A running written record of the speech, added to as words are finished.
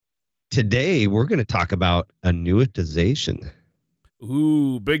Today, we're going to talk about annuitization.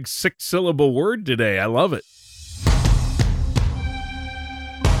 Ooh, big 6-syllable word today. I love it.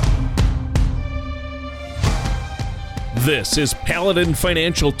 This is Paladin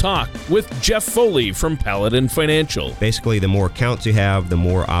Financial Talk with Jeff Foley from Paladin Financial. Basically, the more accounts you have, the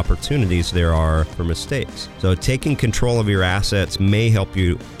more opportunities there are for mistakes. So taking control of your assets may help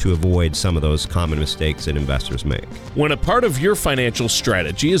you to avoid some of those common mistakes that investors make. When a part of your financial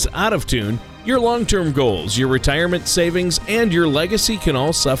strategy is out of tune, your long-term goals, your retirement savings, and your legacy can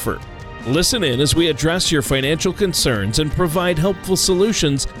all suffer. Listen in as we address your financial concerns and provide helpful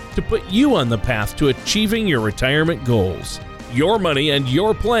solutions to put you on the path to achieving your retirement goals. Your money and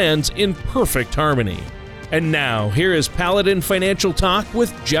your plans in perfect harmony. And now, here is Paladin Financial Talk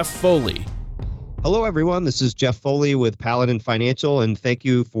with Jeff Foley. Hello, everyone. This is Jeff Foley with Paladin Financial, and thank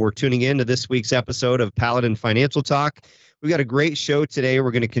you for tuning in to this week's episode of Paladin Financial Talk. We've got a great show today. We're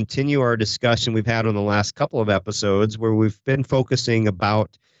going to continue our discussion we've had on the last couple of episodes where we've been focusing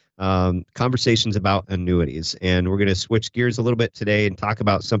about conversations about annuities. And we're going to switch gears a little bit today and talk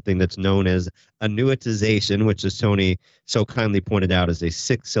about something that's known as annuitization, which, as Tony so kindly pointed out, is a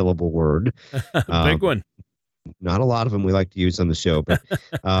 6-syllable word. Big one. Not a lot of them we like to use on the show, but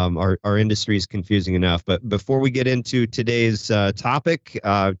our industry is confusing enough. But before we get into today's topic,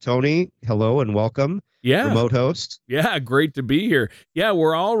 Tony, hello and welcome. Yeah. Remote host. Yeah, great to be here. Yeah,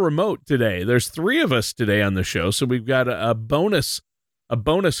 we're all remote today. There's 3 of us today on the show, so we've got a bonus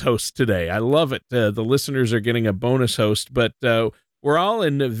host today. I love it. The listeners are getting a bonus host, but we're all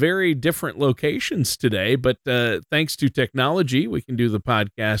in very different locations today. But thanks to technology, we can do the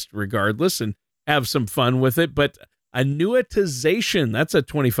podcast regardless and have some fun with it. But annuitization, that's a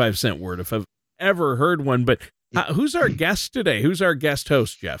 25-cent word if I've ever heard one. But who's our guest today? Who's our guest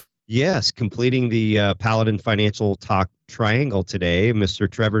host, Jeff? Yes, completing the Paladin Financial Talk triangle today, Mr.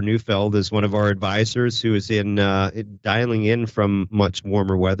 Trevor Neufeld is one of our advisors who is dialing in from much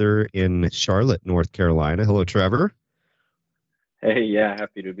warmer weather in Charlotte, North Carolina. Hello, Trevor. Hey, yeah,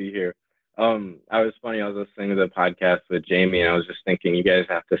 happy to be here. I was listening to the podcast with Jamie, and I was just thinking you guys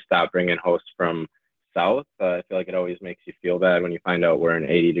have to stop bringing hosts from south. I feel like it always makes you feel bad when you find out we're in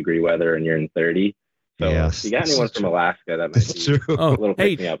 80-degree weather and you're in 30. So yes, if you got anyone from Alaska, that might be true. A little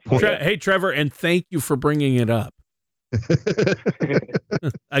pick me up. Hey, Trevor, and thank you for bringing it up.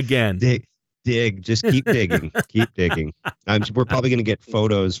 Again. Dig. Just keep digging. Keep digging. We're probably going to get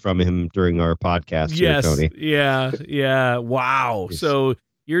photos from him during our podcast. Yes. Here, Tony. Yeah. Wow. So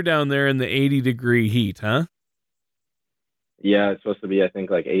you're down there in the 80-degree heat, huh? Yeah, it's supposed to be, I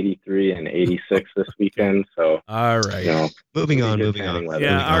think, like 83 and 86 this weekend. So, all right. Moving on.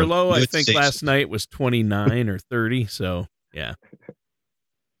 Yeah, our low, I think, last night was 29 or 30. So, yeah.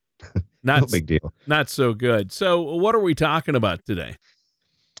 No big deal. Not so good. So, what are we talking about today?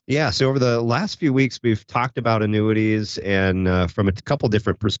 Yeah, so over the last few weeks, we've talked about annuities and from a couple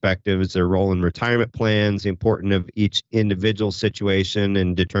different perspectives, their role in retirement plans, the importance of each individual situation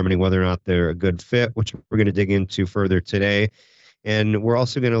and determining whether or not they're a good fit, which we're going to dig into further today. And we're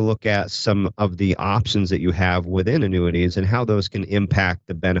also going to look at some of the options that you have within annuities and how those can impact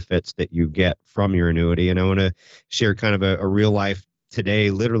the benefits that you get from your annuity. And I want to share kind of a real life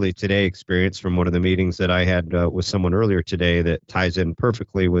literally today experience from one of the meetings that I had with someone earlier today that ties in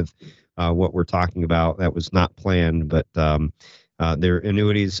perfectly with what we're talking about. That was not planned, but their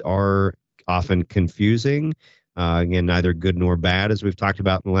annuities are often confusing. Again, neither good nor bad, as we've talked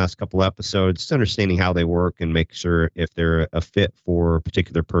about in the last couple episodes, just understanding how they work and make sure if they're a fit for a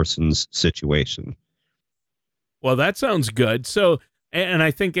particular person's situation. Well, that sounds good. So, and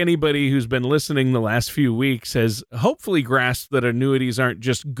I think anybody who's been listening the last few weeks has hopefully grasped that annuities aren't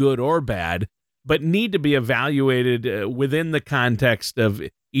just good or bad, but need to be evaluated within the context of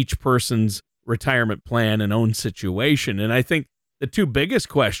each person's retirement plan and own situation. And I think the 2 biggest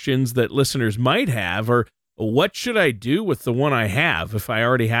questions that listeners might have are, what should I do with the one I have if I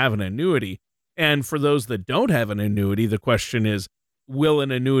already have an annuity? And for those that don't have an annuity, the question is, will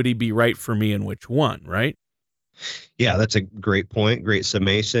an annuity be right for me and which one, right? Yeah, that's a great point, great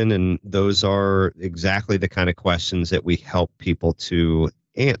summation. And those are exactly the kind of questions that we help people to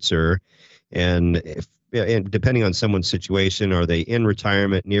answer. And depending on someone's situation, are they in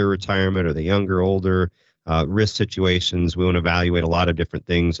retirement, near retirement, are they younger, older, risk situations? We want to evaluate a lot of different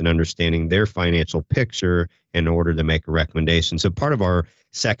things and understanding their financial picture in order to make a recommendation. So part of our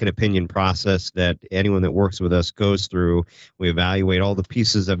second opinion process that anyone that works with us goes through, we evaluate all the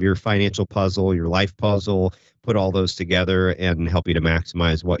pieces of your financial puzzle, your life puzzle, put all those together and help you to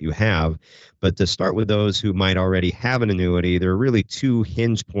maximize what you have. But to start with those who might already have an annuity, there are really 2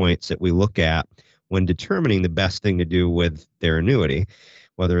 hinge points that we look at when determining the best thing to do with their annuity.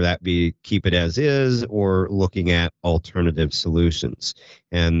 whether that be keep it as is or looking at alternative solutions.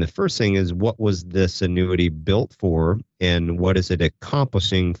 And the first thing is, what was this annuity built for, and what is it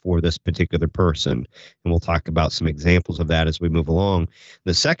accomplishing for this particular person? And we'll talk about some examples of that as we move along.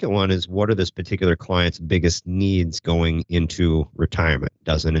 The second one is, what are this particular client's biggest needs going into retirement?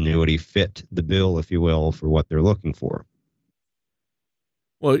 Does an annuity fit the bill, if you will, for what they're looking for?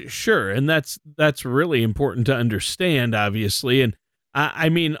 Well, sure. And that's really important to understand, obviously. And I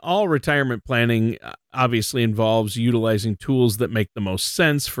mean, all retirement planning obviously involves utilizing tools that make the most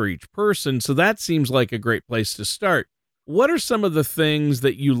sense for each person. So that seems like a great place to start. What are some of the things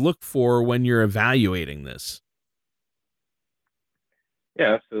that you look for when you're evaluating this?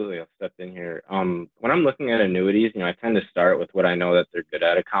 Yeah, absolutely. I'll step in here. When I'm looking at annuities, I tend to start with what I know that they're good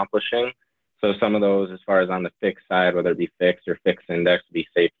at accomplishing. So some of those, as far as on the fixed side, whether it be fixed or fixed index, would be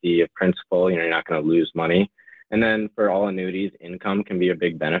safety of principal. You're not going to lose money. And then for all annuities, income can be a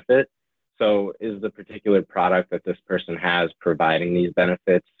big benefit. So is the particular product that this person has providing these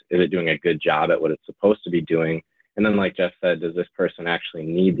benefits? Is it doing a good job at what it's supposed to be doing? And then, like Jeff said, does this person actually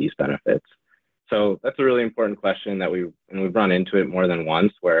need these benefits? So that's a really important question that we've run into it more than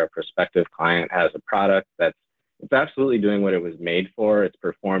once, where a prospective client has a product that's it's absolutely doing what it was made for. It's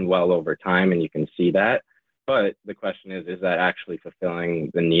performed well over time, and you can see that. But the question is that actually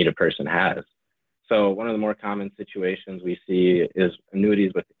fulfilling the need a person has? So one of the more common situations we see is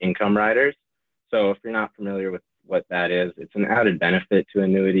annuities with income riders. So if you're not familiar with what that is, it's an added benefit to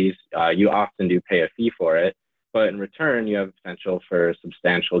annuities. You often do pay a fee for it, but in return, you have potential for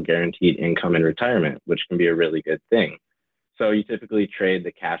substantial guaranteed income in retirement, which can be a really good thing. So you typically trade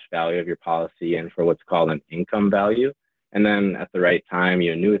the cash value of your policy in for what's called an income value. And then at the right time,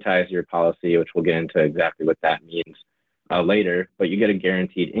 you annuitize your policy, which we'll get into exactly what that means later, but you get a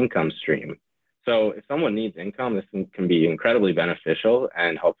guaranteed income stream. So if someone needs income, this can be incredibly beneficial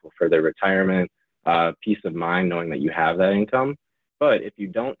and helpful for their retirement, peace of mind knowing that you have that income. But if you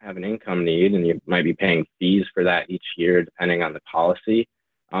don't have an income need and you might be paying fees for that each year, depending on the policy,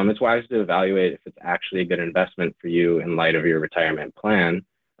 it's wise to evaluate if it's actually a good investment for you in light of your retirement plan.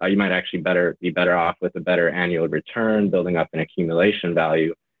 You might actually be better off with a better annual return, building up an accumulation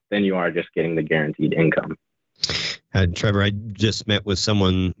value, than you are just getting the guaranteed income. Trevor, I just met with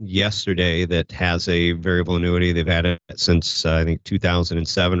someone yesterday that has a variable annuity. They've had it since, I think,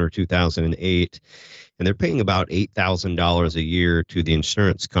 2007 or 2008. And they're paying about $8,000 a year to the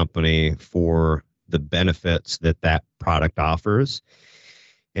insurance company for the benefits that product offers.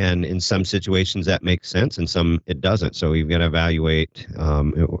 And in some situations that makes sense, and some it doesn't. So you've got to evaluate: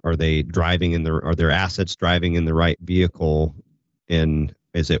 are they driving are their assets driving in the right vehicle, and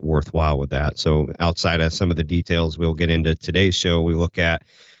is it worthwhile with that? So outside of some of the details we'll get into today's show, we look at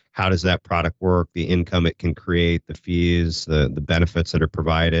how does that product work, the income it can create, the fees, the benefits that are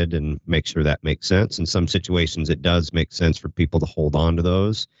provided, and make sure that makes sense. In some situations, it does make sense for people to hold on to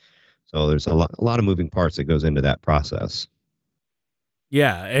those. So there's a lot of moving parts that goes into that process.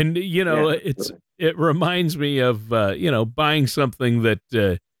 Yeah, and it reminds me of buying something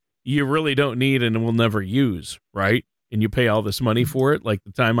that you really don't need and will never use, right? And you pay all this money for it. Like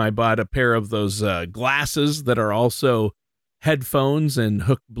the time I bought a pair of those glasses that are also headphones and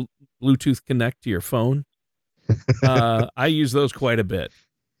hook Bluetooth connect to your phone. I use those quite a bit.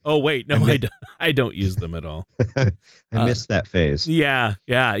 Oh wait, no, I don't use them at all. I missed that phase. Yeah.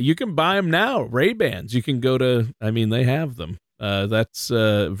 You can buy them now. Ray-Bans. You can go to. They have them. That's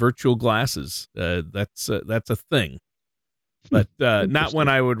virtual glasses. That's a thing, but not one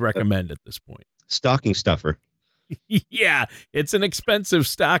I would recommend at this point. Stocking stuffer. Yeah, it's an expensive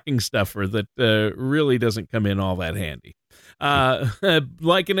stocking stuffer that really doesn't come in all that handy.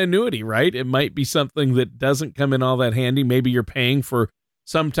 Like an annuity, right? It might be something that doesn't come in all that handy. Maybe you're paying for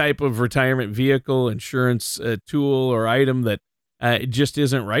some type of retirement vehicle, insurance tool or item that it just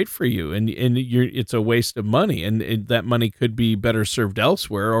isn't right for you, and it's a waste of money, and that money could be better served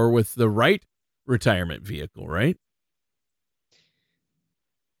elsewhere or with the right retirement vehicle, right?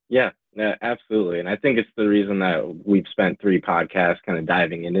 Yeah, absolutely. And I think it's the reason that we've spent 3 podcasts kind of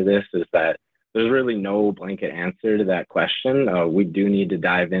diving into this, is that there's really no blanket answer to that question. We do need to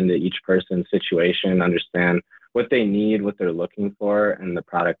dive into each person's situation, understand what they need, what they're looking for, and the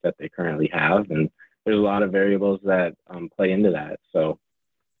product that they currently have. And there's a lot of variables that play into that. So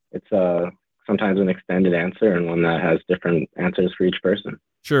it's sometimes an extended answer and one that has different answers for each person.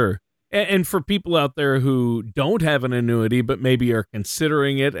 Sure. And for people out there who don't have an annuity, but maybe are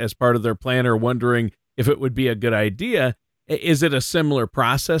considering it as part of their plan or wondering if it would be a good idea, is it a similar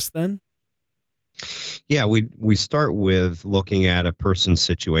process then? Yeah, we start with looking at a person's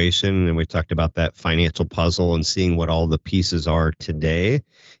situation, and we talked about that financial puzzle and seeing what all the pieces are today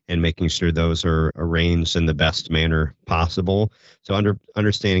and making sure those are arranged in the best manner possible. So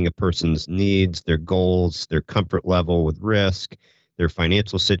understanding a person's needs, their goals, their comfort level with risk, their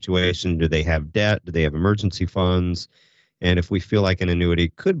financial situation. Do they have debt? Do they have emergency funds? And if we feel like an annuity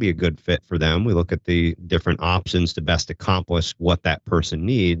could be a good fit for them, we look at the different options to best accomplish what that person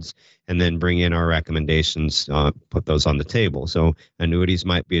needs, and then bring in our recommendations, put those on the table. So annuities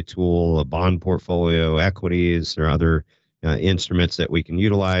might be a tool, a bond portfolio, equities, or other instruments that we can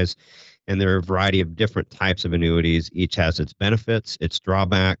utilize. And there are a variety of different types of annuities. Each has its benefits, its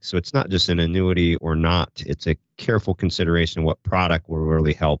drawbacks. So it's not just an annuity or not. It's a careful consideration of what product will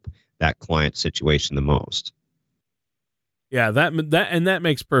really help that client's situation the most. Yeah, that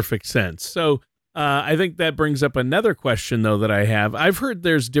makes perfect sense. So I think that brings up another question, though, that I have. I've heard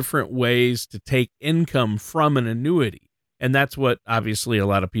there's different ways to take income from an annuity, and that's what obviously a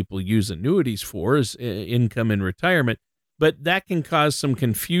lot of people use annuities for, is income in retirement. But that can cause some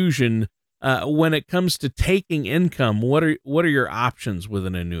confusion when it comes to taking income. What are your options with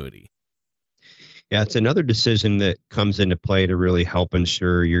an annuity? Yeah, it's another decision that comes into play to really help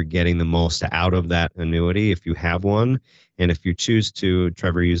ensure you're getting the most out of that annuity if you have one. And if you choose to,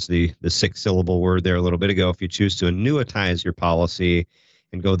 Trevor used the 6-syllable word there a little bit ago, if you choose to annuitize your policy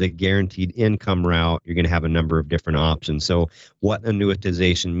and go the guaranteed income route, you're going to have a number of different options. So what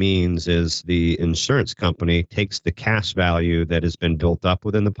annuitization means is the insurance company takes the cash value that has been built up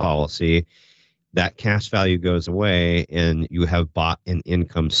within the policy. That cash value goes away, and you have bought an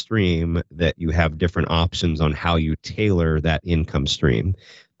income stream that you have different options on how you tailor that income stream.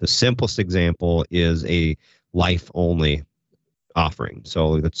 The simplest example is a life-only offering.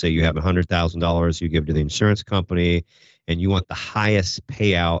 So let's say you have $100,000 you give to the insurance company, and you want the highest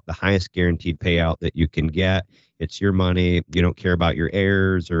payout, the highest guaranteed payout that you can get. It's your money. You don't care about your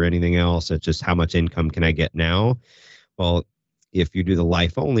heirs or anything else. It's just how much income can I get now? Well, if you do the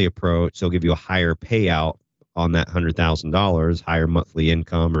life-only approach, they'll give you a higher payout on that $100,000, higher monthly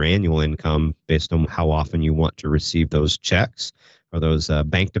income or annual income based on how often you want to receive those checks or those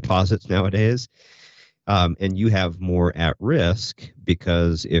bank deposits nowadays. And you have more at risk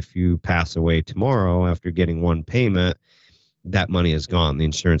because if you pass away tomorrow after getting one payment, that money is gone. The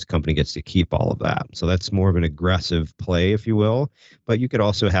insurance company gets to keep all of that. So that's more of an aggressive play, if you will. But you could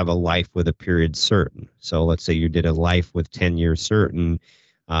also have a life with a period certain. So let's say you did a life with 10 years certain,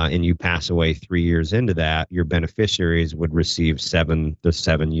 and you pass away 3 years into that, your beneficiaries would receive the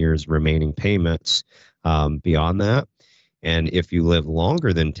 7 years remaining payments beyond that. And if you live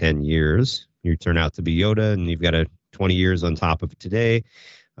longer than 10 years, you turn out to be Yoda and you've got 20 years on top of it today,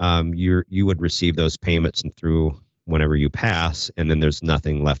 you would receive those payments and through whenever you pass, and then there's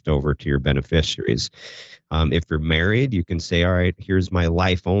nothing left over to your beneficiaries. If you're married, you can say, all right, here's my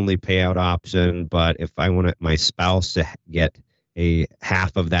life only payout option, but if I want my spouse to get a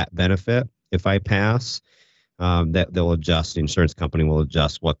half of that benefit if I pass, that they'll adjust, the insurance company will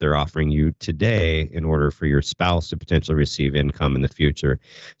adjust what they're offering you today in order for your spouse to potentially receive income in the future.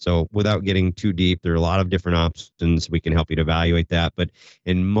 So without getting too deep, there are a lot of different options. We can help you to evaluate that. But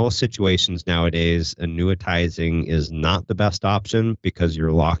in most situations nowadays, annuitizing is not the best option because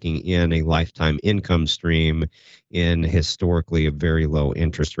you're locking in a lifetime income stream in historically a very low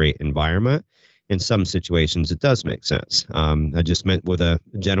interest rate environment. In some situations, it does make sense. I just met with a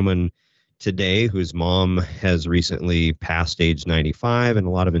gentleman today whose mom has recently passed age 95, and a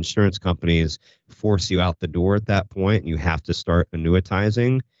lot of insurance companies force you out the door at that point, and you have to start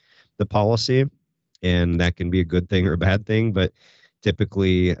annuitizing the policy. And that can be a good thing or a bad thing, but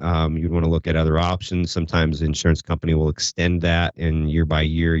typically you'd want to look at other options. Sometimes the insurance company will extend that, and year by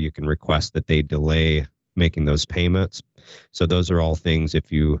year you can request that they delay making those payments. So those are all things,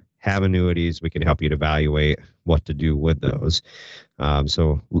 if you have annuities, we can help you to evaluate what to do with those.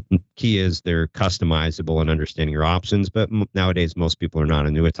 So key is they're customizable and understanding your options, but nowadays most people are not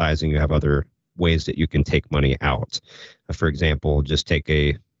annuitizing. You have other ways that you can take money out. For example, just take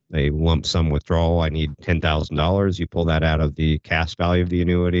a lump sum withdrawal. I need $10,000. You pull that out of the cash value of the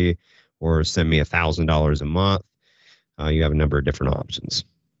annuity, or send me $1,000 a month. You have a number of different options.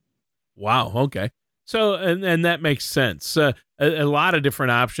 Wow. Okay. So, and that makes sense. A lot of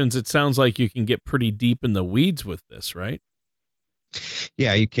different options. It sounds like you can get pretty deep in the weeds with this, right?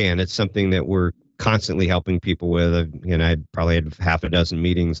 Yeah, you can. It's something that we're constantly helping people with. And I probably had half a dozen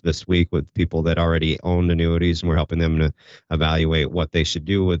meetings this week with people that already owned annuities, and we're helping them to evaluate what they should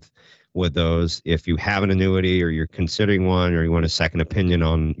do with those. If you have an annuity or you're considering one, or you want a second opinion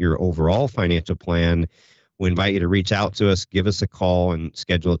on your overall financial plan, We invite you to reach out to us, give us a call, and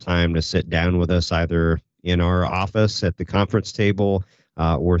schedule a time to sit down with us either in our office at the conference table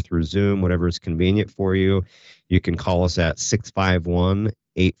or through Zoom, whatever is convenient for you. You can call us at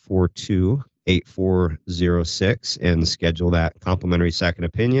 651-842-8406 and schedule that complimentary second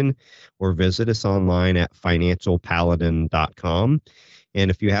opinion, or visit us online at financialpaladin.com. And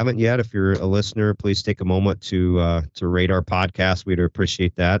if you haven't yet, if you're a listener, please take a moment to rate our podcast. We'd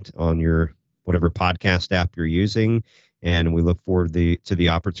appreciate that on your whatever podcast app you're using. And we look forward to the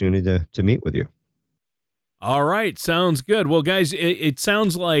opportunity to meet with you. All right. Sounds good. Well, guys, it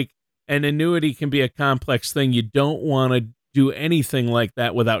sounds like an annuity can be a complex thing. You don't want to do anything like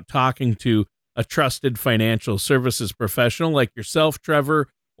that without talking to a trusted financial services professional like yourself, Trevor,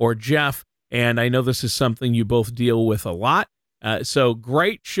 or Jeff. And I know this is something you both deal with a lot. So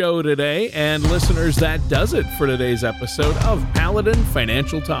great show today. And listeners, that does it for today's episode of Paladin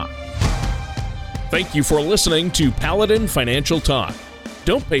Financial Talk. Thank you for listening to Paladin Financial Talk.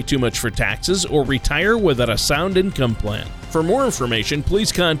 Don't pay too much for taxes or retire without a sound income plan. For more information, please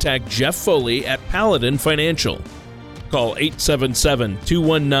contact Jeff Foley at Paladin Financial. Call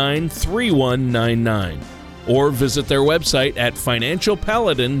 877-219-3199 or visit their website at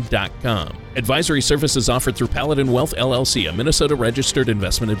financialpaladin.com. Advisory services offered through Paladin Wealth LLC, a Minnesota registered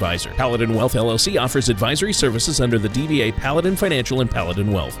investment advisor. Paladin Wealth LLC offers advisory services under the DBA Paladin Financial and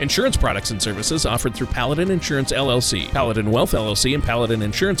Paladin Wealth. Insurance products and services offered through Paladin Insurance LLC. Paladin Wealth LLC and Paladin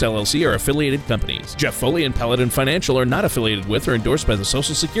Insurance LLC are affiliated companies. Jeff Foley and Paladin Financial are not affiliated with or endorsed by the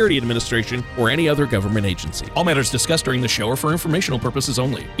Social Security Administration or any other government agency. All matters discussed during the show are for informational purposes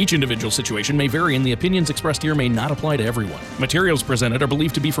only. Each individual situation may vary, and the opinions expressed here may not apply to everyone. Materials presented are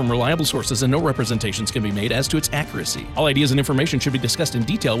believed to be from reliable sources, and no representations can be made as to its accuracy. All ideas and information should be discussed in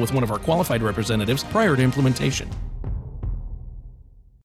detail with one of our qualified representatives prior to implementation.